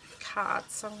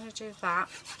cards. So I'm going to do that,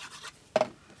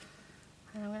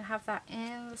 and I'm going to have that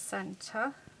in the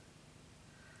centre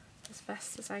as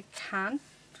best as I can.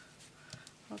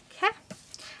 Okay,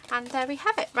 and there we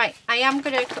have it. Right, I am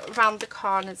going to round the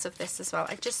corners of this as well.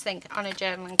 I just think on a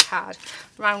journaling card,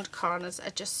 round corners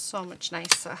are just so much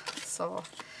nicer. So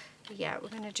yeah, we're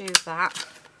going to do that,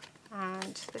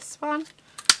 and this one.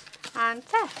 And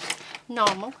there,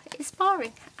 normal is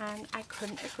boring, and I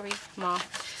couldn't agree more.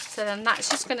 So then that's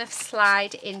just going to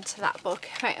slide into that book.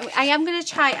 Right, I am going to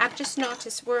try, I've just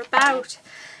noticed we're about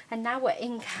an hour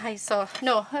in, guys, so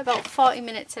no, about 40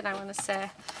 minutes in, I want to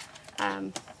say,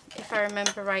 if I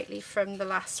remember rightly from the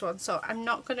last one. So I'm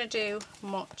not going to do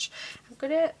much. I'm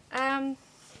going to,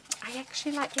 I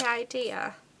actually like the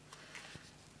idea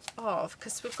of,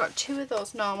 because we've got two of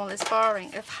those normal is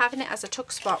boring, of having it as a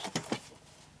tuck spot.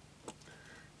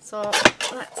 So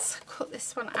let's cut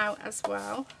this one out as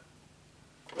well.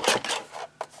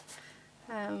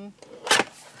 And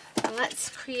let's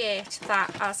create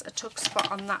that as a tuck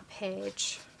spot on that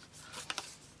page.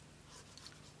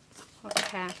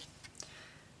 Okay,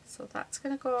 so that's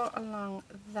going to go along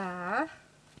there.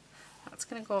 That's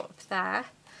going to go up there.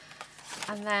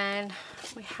 And then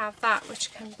we have that,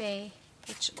 which can be,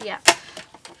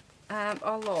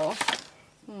 although,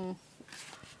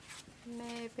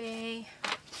 maybe,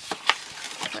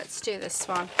 let's do this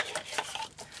one.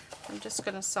 I'm just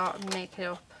going to sort of make it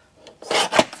up. So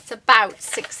it's about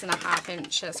 6.5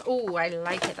 inches. Oh, I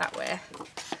like it that way.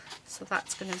 So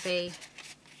that's going to be,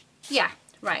 yeah,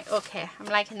 right, okay, I'm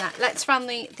liking that. Let's run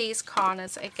these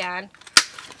corners again.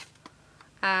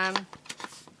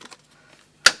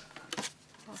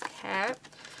 Okay.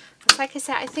 It's like I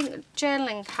said, I think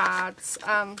journaling cards,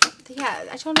 yeah,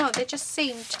 I don't know, they just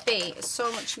seem to be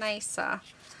so much nicer.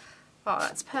 Oh,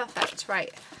 that's perfect,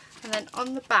 right. And then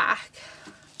on the back,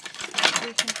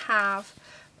 we can have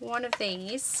one of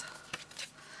these.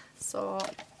 So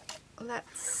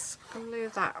let's glue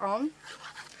that on.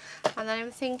 And then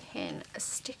I'm thinking a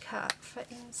sticker for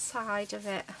inside of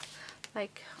it,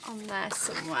 like on there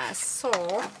somewhere.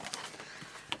 So,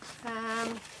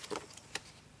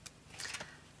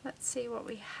 let's see what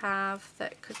we have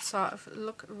that could sort of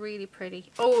look really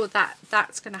pretty. Oh,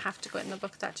 that's going to have to go in the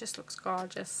book. That just looks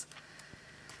gorgeous.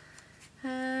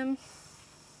 Let's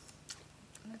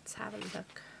have a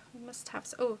look. We must have,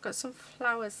 oh, we've got some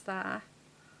flowers there.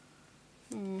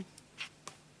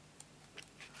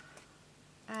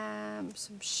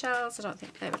 Some shells, I don't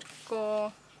think they would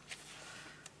go.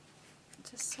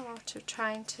 Just sort of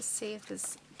trying to see if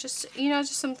there's just, you know,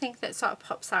 just something that sort of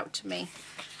pops out to me.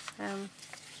 What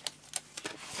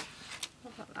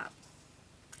about that?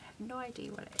 I have no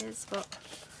idea what it is, but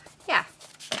yeah,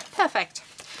 perfect.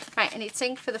 Right, I need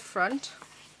ink for the front.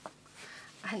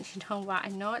 And you know what, I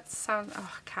know it sounds,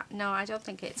 oh, I can't, no, I don't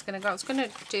think it's going to go. I was going to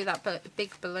do that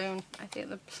big balloon. I think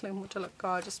the balloon would have looked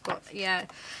gorgeous, but yeah,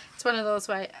 it's one of those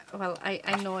where, well,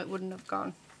 I know it wouldn't have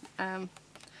gone.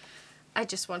 I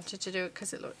just wanted to do it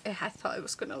because I thought it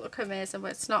was going to look amazing,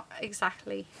 but it's not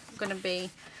exactly going to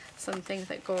be something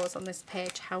that goes on this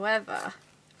page. However,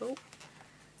 oh,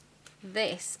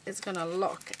 this is going to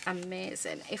look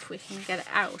amazing if we can get it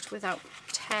out without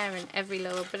tearing every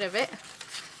little bit of it.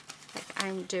 Like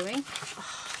I'm doing.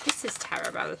 Oh, this is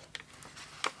terrible.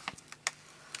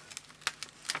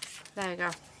 There we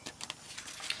go.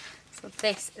 So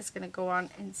this is going to go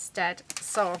on instead.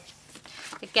 So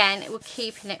again, we're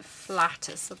keeping it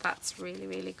flat, so that's really,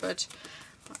 really good.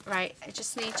 Right, I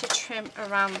just need to trim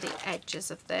around the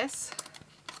edges of this.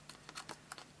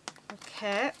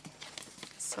 Okay,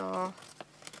 so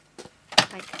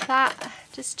like that.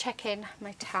 Just checking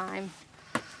my time.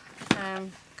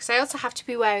 Because I also have to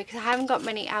be wary because I haven't got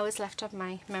many hours left on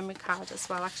my memory card as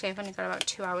well. Actually, I've only got about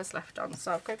 2 hours left on,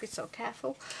 so I've got to be so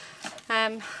careful.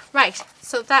 Right,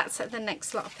 so that's the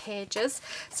next lot of pages.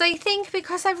 So I think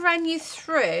because I've ran you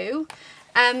through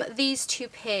these 2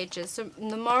 pages,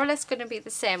 they're more or less going to be the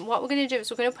same. What we're going to do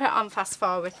is we're going to put it on fast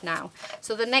forward now.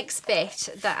 So the next bit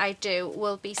that I do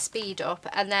will be speed up,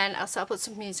 and then I'll put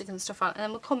some music and stuff on, and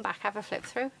then we'll come back, have a flip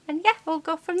through, and yeah, we'll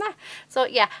go from there. So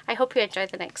yeah, I hope you enjoy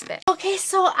the next bit. Okay,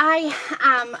 so I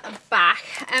am back.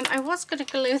 I was going to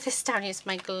glue this down using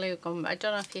my glue gun, but I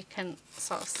don't know if you can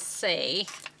sort of see.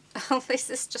 This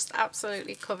is just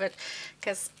absolutely covered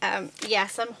because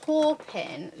yes, I'm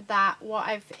hoping that what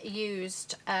I've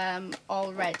used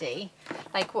already,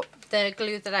 like what the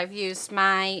glue that I've used,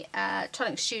 my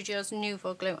Tonic Studios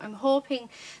Nouveau glue, I'm hoping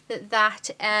that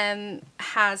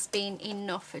has been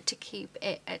enough to keep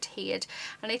it adhered,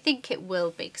 and I think it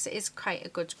will be because it is quite a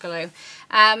good glue.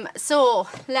 So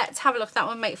let's have a look. That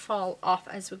one might fall off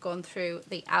as we're going through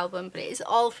the album, but it is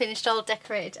all finished, all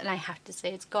decorated, and I have to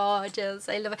say it's gorgeous.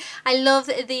 I love it. I love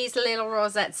these little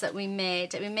rosettes that we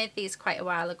made. We made these quite a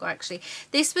while ago actually.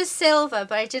 This was silver,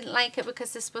 but I didn't like it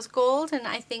because this was gold, and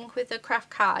I think with the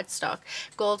craft cardstock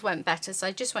gold went better, so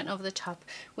I just went over the top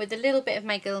with a little bit of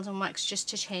my Gilded Wax just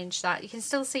to change that. You can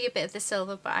still see a bit of the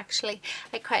silver, but actually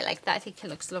I quite like that. I think it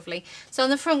looks lovely. So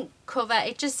on the front cover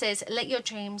it just says let your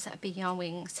dreams be your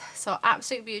wings. So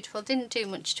absolutely beautiful. Didn't do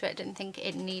much to it. Didn't think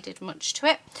it needed much to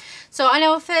it. So on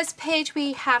our first page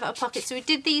we have a pocket. So we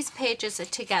did these pages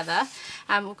together.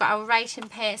 We've got our writing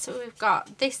page, so we've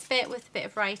got this bit with a bit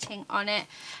of writing on it,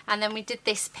 and then we did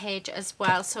this page as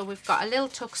well. So we've got a little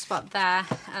tuck spot there,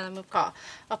 and then we've got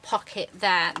a pocket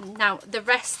there. Now the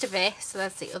rest of it, so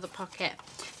that's the other pocket.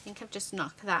 I think I've just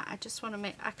knocked that. I just want to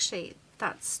make, actually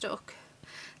that's stuck.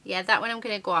 Yeah, that one I'm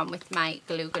going to go on with my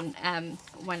glue gun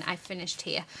when I finished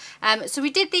here. So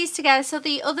we did these together. So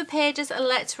the other pages,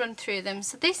 let's run through them.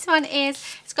 So this one is,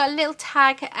 it's got a little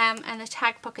tag and a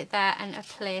tag pocket there and a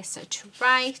place to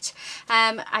write.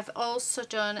 I've also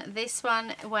done this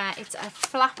one where it's a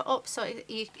flap up, so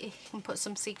you can put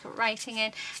some secret writing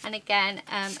in, and again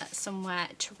somewhere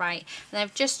to write. And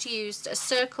I've just used a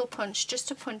circle punch just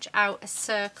to punch out a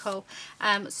circle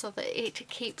so that it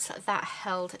keeps that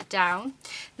held down.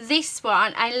 This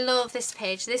one, I love this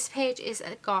page. This page is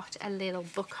got a little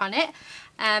book on it.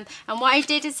 And what I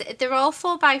did is, they're all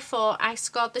 4x4. I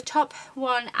scored the top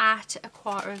one at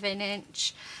 1/4 of an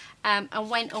inch. And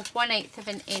went up 1/8 of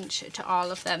an inch to all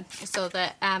of them, so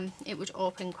that it would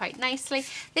open quite nicely.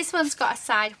 This one's got a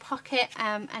side pocket,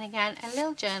 and again a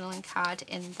little journaling card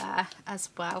in there as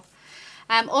well.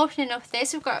 Opening up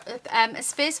this, we've got a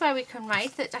space where we can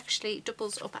write that actually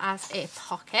doubles up as a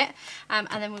pocket, and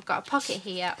then we've got a pocket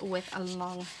here with a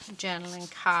long journaling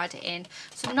card in.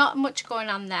 So not much going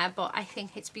on there, but I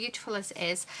think it's beautiful as it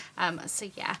is.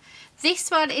 So yeah,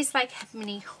 this one is like a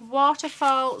mini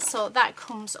waterfall, so that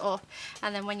comes up,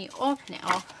 and then when you open it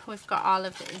up, we've got all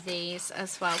of these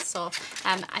as well. So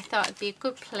I thought it'd be a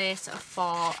good place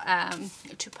for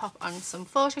to pop on some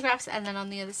photographs, and then on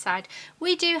the other side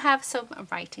we do have some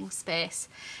writing space.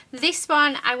 This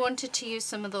one I wanted to use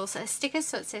some of those stickers,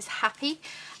 so it says happy,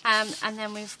 and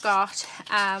then we've got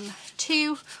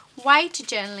 2 white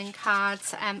journaling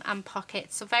cards and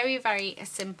pockets, so very, very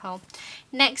simple.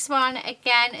 Next one,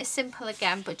 again, is simple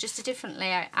again, but just a different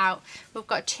layout out. We've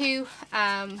got 2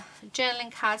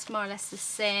 journaling cards, more or less the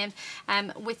same,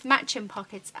 with matching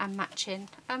pockets and matching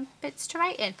bits to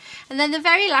write in. And then the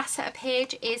very last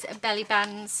page is belly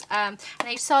bands, and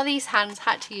I saw these hands,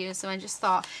 had to use them, I just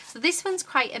thought, so this one's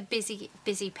quite a busy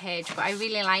page, but I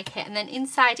really like it. And then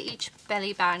inside each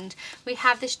belly band we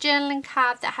have this journaling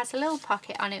card that has a little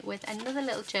pocket on it with another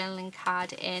little journaling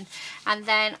card in, and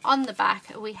then on the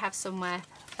back we have somewhere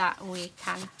that we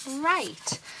can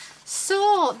write.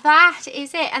 So that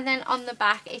is it, and then on the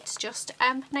back it's just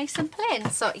nice and plain.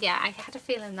 So yeah, I had a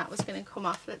feeling that was going to come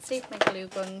off. Let's see if my glue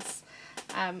gun's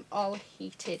all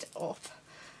heated up.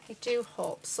 I do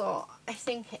hope so. I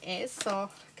think it is,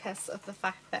 so because of the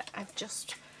fact that I've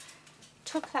just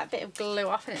took that bit of glue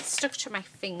off and it's stuck to my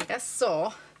finger.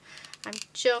 So I'm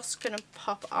just going to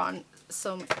pop on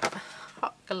some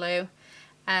hot glue,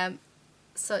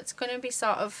 so it's going to be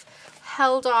sort of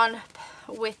held on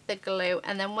with the glue,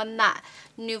 and then when that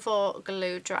Nouveau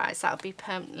glue dries, that'll be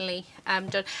permanently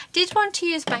done. Did want to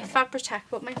use my Fabri-Tac,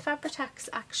 but my Fabri-Tac's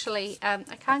actually I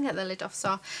can't get the lid off,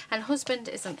 so, and husband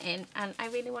isn't in, and I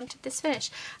really wanted this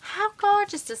finished. How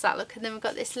gorgeous does that look? And then we've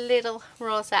got this little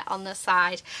rosette on the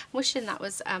side. I'm wishing that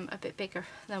was a bit bigger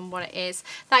than what it is.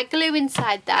 That glue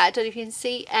inside there, I don't know if you can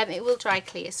see, it will dry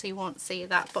clear, so you won't see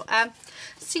that. But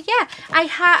so yeah,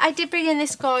 I did bring in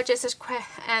this gorgeous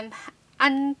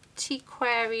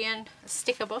antiquarian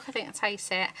sticker book, I think that's how you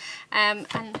say it, and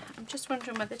I'm just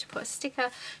wondering whether to put a sticker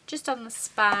just on the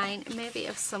spine, maybe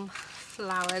of some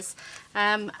flowers,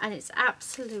 and it's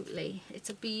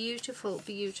a beautiful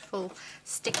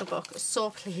sticker book.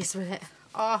 So pleased with it.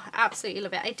 Oh, absolutely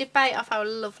love it. I did buy it off our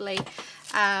lovely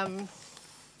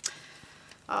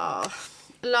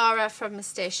Laura from the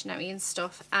stationery and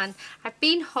stuff, and I've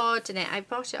been hoarding it. I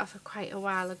bought it off her quite a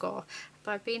while ago,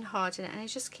 but I've been hoarding it, and I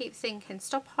just keep thinking,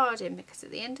 stop hoarding, because at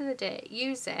the end of the day,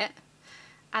 use it,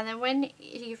 and then when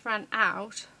you've run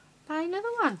out, buy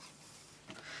another one.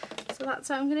 So that's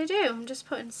what I'm going to do. I'm just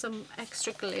putting some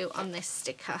extra glue on this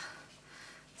sticker,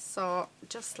 so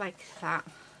just like that.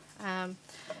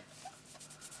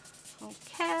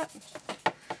 Okay,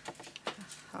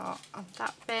 so on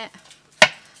that bit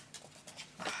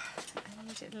I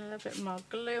need a little bit more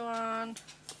glue on.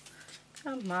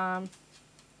 Come on.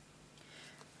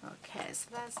 Okay, so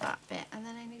there's that bit, and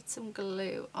then I need some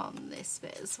glue on this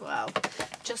bit as well,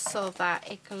 just so that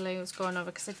it glues going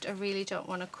over, because I really don't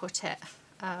want to cut it.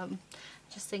 I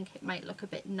just think it might look a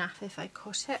bit naff if I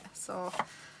cut it, so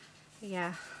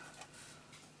yeah.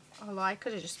 Although I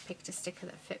could have just picked a sticker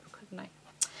that fit, couldn't I?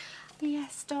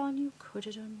 Yes, Dawn, you could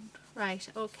have done. Right,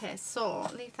 okay, so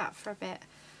leave that for a bit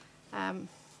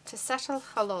to settle,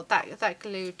 although that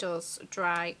glue does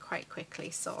dry quite quickly,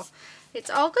 so it's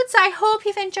all good. So I hope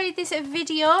you've enjoyed this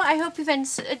video. I hope you've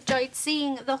enjoyed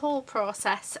seeing the whole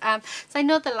process. So I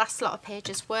know the last lot of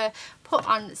pages were put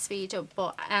on speed up,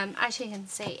 but as you can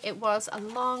see, it was a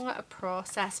long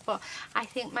process, but I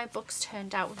think my books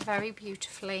turned out very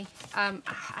beautifully. I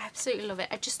absolutely love it.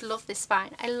 I just love this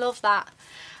spine. I love that.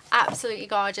 Absolutely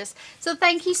gorgeous. So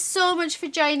thank you so much for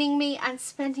joining me and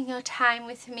spending your time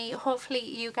with me. Hopefully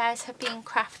you guys have been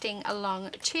crafting along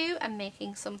too and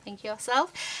making something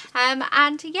yourself,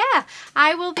 and yeah,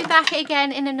 I will be back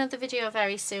again in another video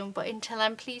very soon, but until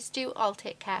then, please do all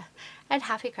take care and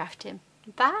happy crafting.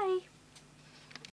 Bye.